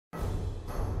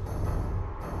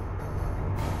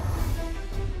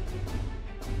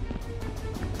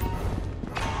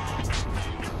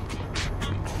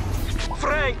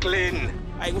Franklin!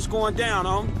 Hey, what's going down,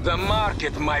 homie? The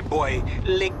market, my boy.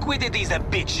 Liquidity's a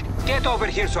bitch. Get over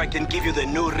here so I can give you the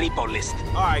new repo list.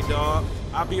 All right, dog.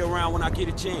 I'll be around when I get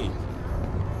a chance.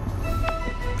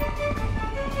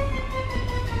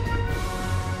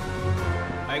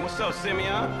 Hey, what's up,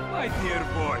 Simeon? My dear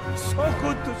boy, so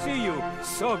good to see you.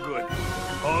 So good.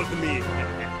 Hold me.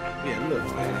 Yeah, look,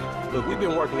 man. Look, we've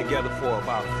been working together for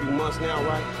about a few months now,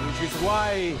 right? Which is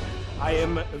why I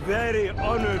am very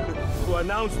honored to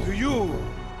announce to you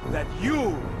that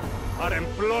you are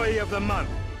Employee of the Month.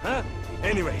 Huh?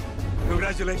 Anyway,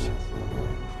 congratulations.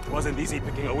 It wasn't easy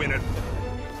picking a winner.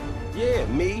 Yeah,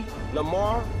 me,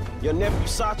 Lamar, your nephew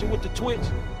Sacha with the Twitch.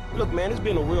 Look, man, it's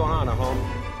been a real honor, homie.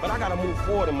 But I gotta move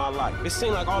forward in my life. It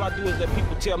seems like all I do is let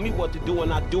people tell me what to do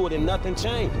and I do it and nothing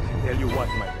changes. Tell you what,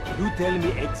 my friend. You tell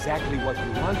me exactly what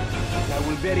you want, and I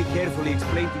will very carefully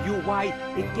explain to you why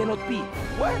it cannot be.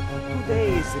 What?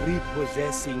 Today's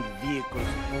repossessing vehicles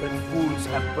that fools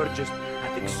have purchased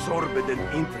at exorbitant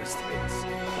interest rates.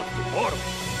 But tomorrow,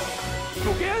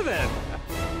 together,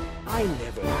 I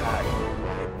never had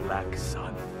a black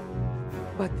son.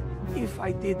 But if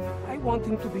I did, I want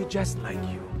him to be just like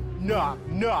you. Knock,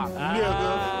 knock,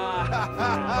 nigga.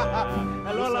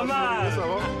 Hello, Lamar. What's up,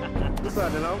 homie? What's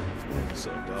up, Nino? What's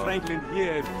up, dog? Franklin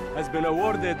here has been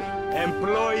awarded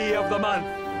Employee of the Month.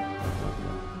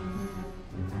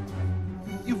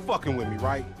 You fucking with me,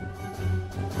 right?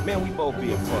 Man, we both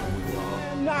being fucked with, dog.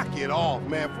 Knock it off,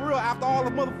 man. For real, after all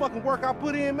the motherfucking work I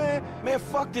put in, man. Man,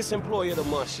 fuck this Employee of the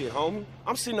Month shit, homie.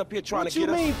 I'm sitting up here trying What to you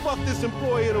get mean, fuck this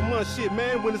Employee of the Month shit,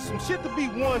 man? When there's some shit to be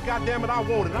won, goddammit, I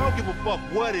want it. I don't give a fuck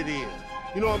what it is.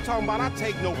 You know what I'm talking about? I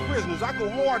take no prisoners. I go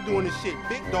hard doing this shit.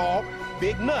 Big dog,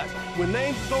 big nuts. When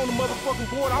names is on the motherfucking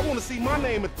board, I want to see my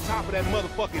name at the top of that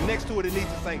motherfucking next to it. It needs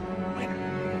to say winner.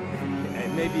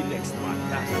 And maybe next month.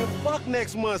 Man, fuck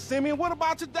next month, Simeon. What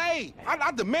about today?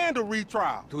 I demand a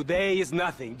retrial. Today is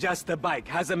nothing, just a bike.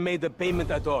 Hasn't made a payment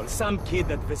at all. Some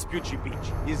kid at Vespucci Beach.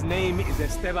 His name is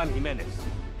Esteban Jimenez.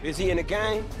 Is he in the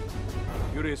game?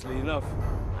 Curiously enough,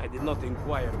 I did not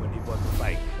inquire when he bought the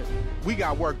bike. We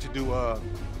got work to do,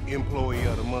 Employee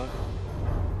of the Month.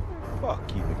 Fuck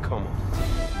you, come on.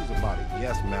 He's about a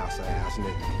yes-mouse ass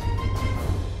nigga.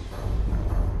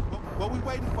 What we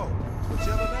waiting for? We're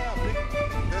chilling out, nigga.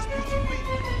 That's Vespucci Beach.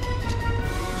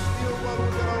 You still rolling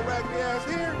with that old raggedy ass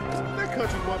hair? That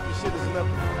country bumpkin shit is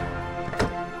nothing.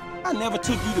 I never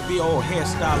took you to be an old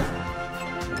hairstylist.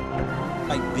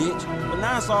 Like, bitch. But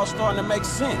now it's all starting to make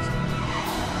sense.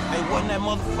 Hey, wasn't that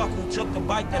motherfucker who took the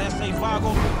bike, that S.A.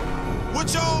 Vagos?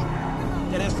 What y'all?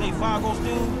 That S.A. Vagos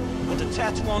dude? With the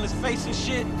tattoo on his face and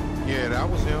shit? Yeah, that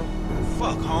was him.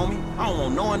 Fuck, homie. I don't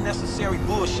want no unnecessary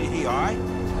bullshit here, alright?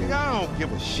 Nigga, I don't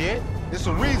give a shit. There's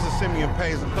a reason Simeon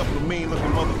pays a couple of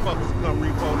mean-looking motherfuckers to come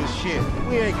repo this shit.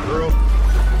 We ain't girls.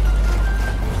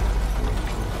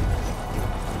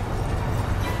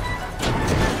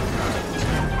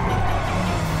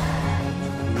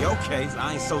 In your case,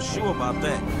 I ain't so sure about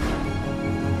that.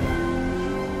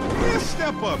 Man,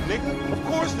 step up, nigga. Of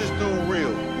course this dude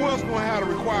real. Who else gonna have to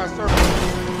require surplus?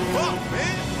 Fuck,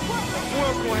 man. Who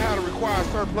else gonna have to require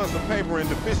surplus of paper and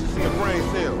deficiency of brain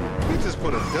cells? He just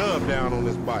put a dub down on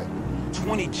this bike.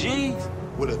 20 G's?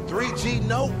 With a 3G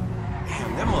note?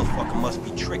 Damn, that motherfucker must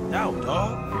be tricked out,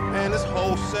 dog. Man, this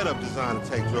whole setup designed to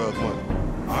take drug money.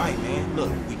 All right, man.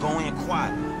 Look, we go in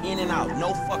quiet. In and out.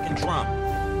 No fucking drama.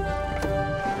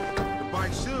 The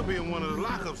bike should be in one of the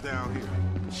lockups down here.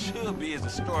 Should be is the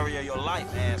story of your life,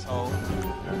 asshole.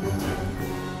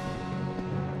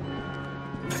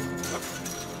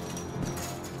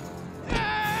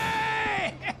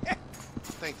 Hey!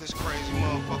 Think this crazy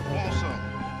motherfucker wants something.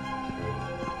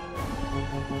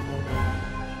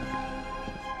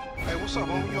 Hey, what's up,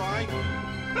 homie? You all right?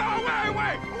 No,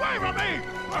 away from me!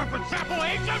 Urban sample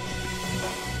agent!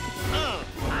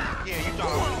 Yeah, you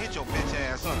thought I would hit your bitch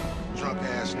ass, huh? Drunk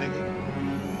ass nigga.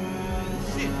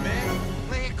 Shit, man.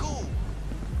 Play it cool.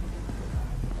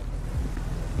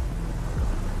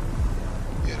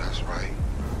 Yeah, that's right.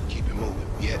 Keep it moving,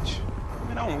 bitch.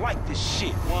 Man, I don't like this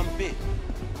shit one bit.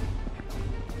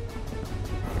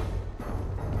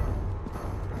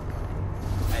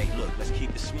 Hey, look, let's keep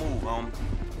it smooth, homie.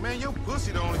 Man, your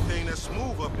pussy the only thing that's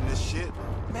smooth up in this shit.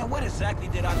 Man, what exactly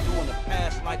did I do in the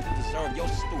past life to deserve your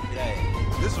stupid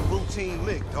ass? This a routine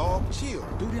lick, dog. Chill.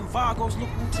 Do them Vagos look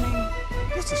routine?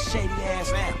 This a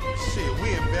shady-ass animal. Shit,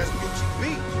 we in Vespucci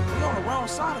Beach. We on the wrong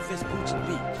side of Vespucci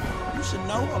Beach. You should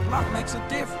know a block makes a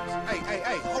difference.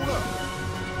 Hey, hold up.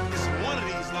 It's one of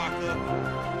these locked up.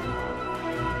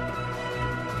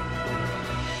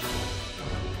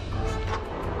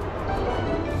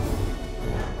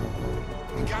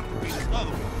 It got to be the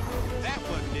other one. That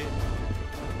one.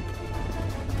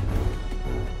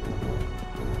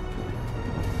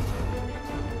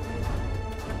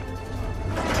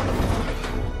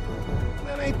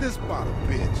 This spot a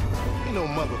bitch. Ain't no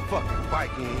motherfucking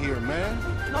bike in here, man.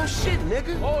 No shit,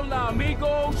 nigga. Hola,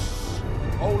 amigos.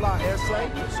 Hola, S.A.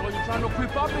 So you're trying to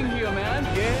creep up in here, man?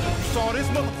 Yeah? You saw this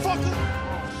motherfucker?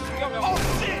 Oh,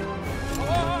 shit!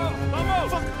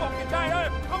 Vamos! Fucking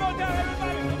down. Come on down,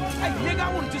 everybody. Come on. Hey, nigga,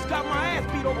 I would've just got my ass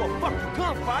beat over a fucking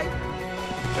gunfight.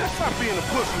 Man, stop being a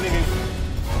pussy, nigga.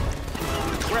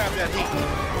 Grab that heat.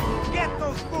 Get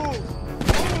those fools.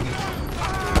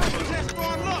 Just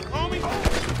for luck, homie.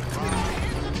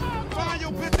 Find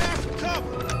your bitch ass some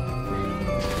cover.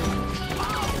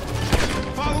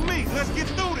 Follow me. Let's get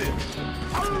through this.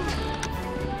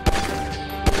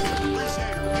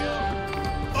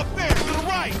 Up there, to the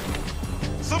right.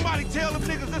 Somebody tell them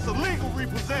niggas it's illegal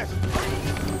repossession.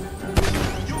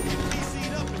 You'll get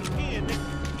DC'd up in the end,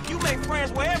 nigga. You make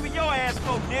friends wherever your ass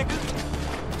go, nigga.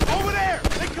 Over there!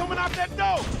 They coming out that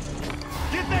door!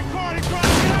 Get that car, they trying to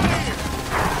get out of here!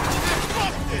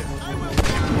 Fuck this!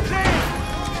 Damn!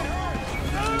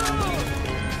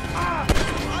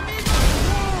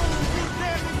 You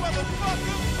deadly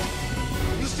motherfucker!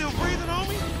 You still breathing,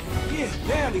 homie? Yeah,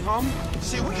 barely, homie.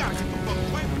 Shit, we gotta get the fuck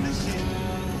away from this shit.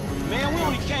 Man, we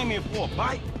only came here for a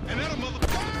bite. And that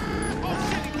motherfucker... Oh,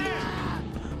 shit, he down!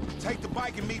 Take the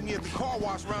bike and meet me at the car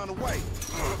wash round the way.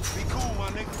 Be cool, my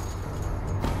nigga.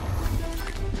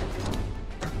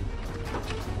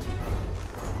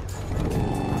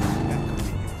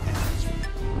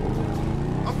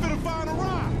 I'm finna find a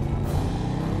ride.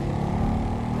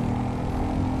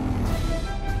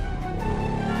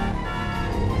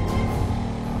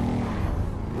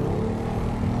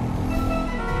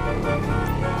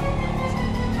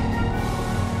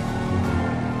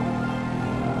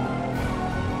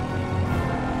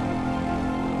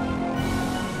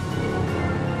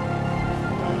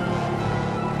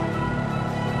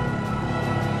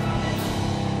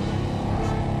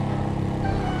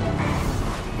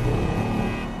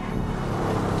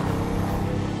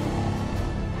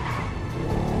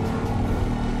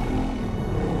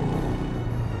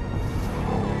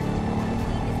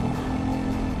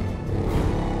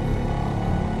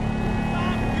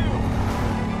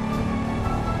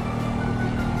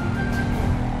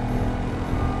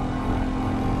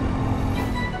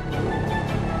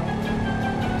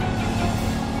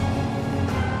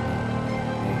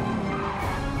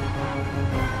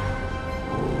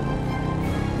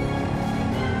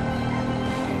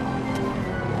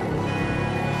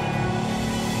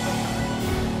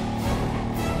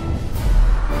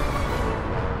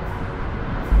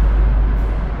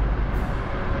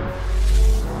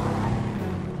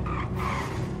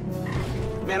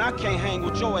 Man, I can't hang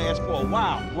with your ass for a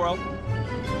while, bro.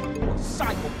 You a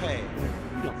psychopath.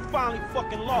 You done finally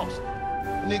fucking lost it.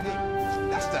 Nigga,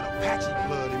 that's that Apache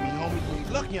blood in me, homie.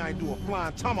 You lucky I ain't do a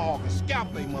flying tomahawk and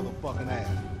scalp they motherfucking ass.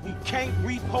 We can't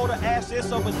repo the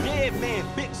assets of a dead man,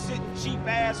 big sitting cheap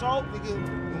asshole. Nigga,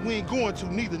 and we ain't going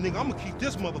to neither, nigga. I'm gonna keep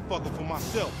this motherfucker for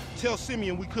myself. Tell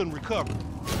Simeon we couldn't recover.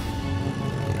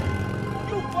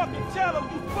 You fucking tell him,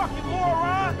 you fucking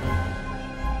moron!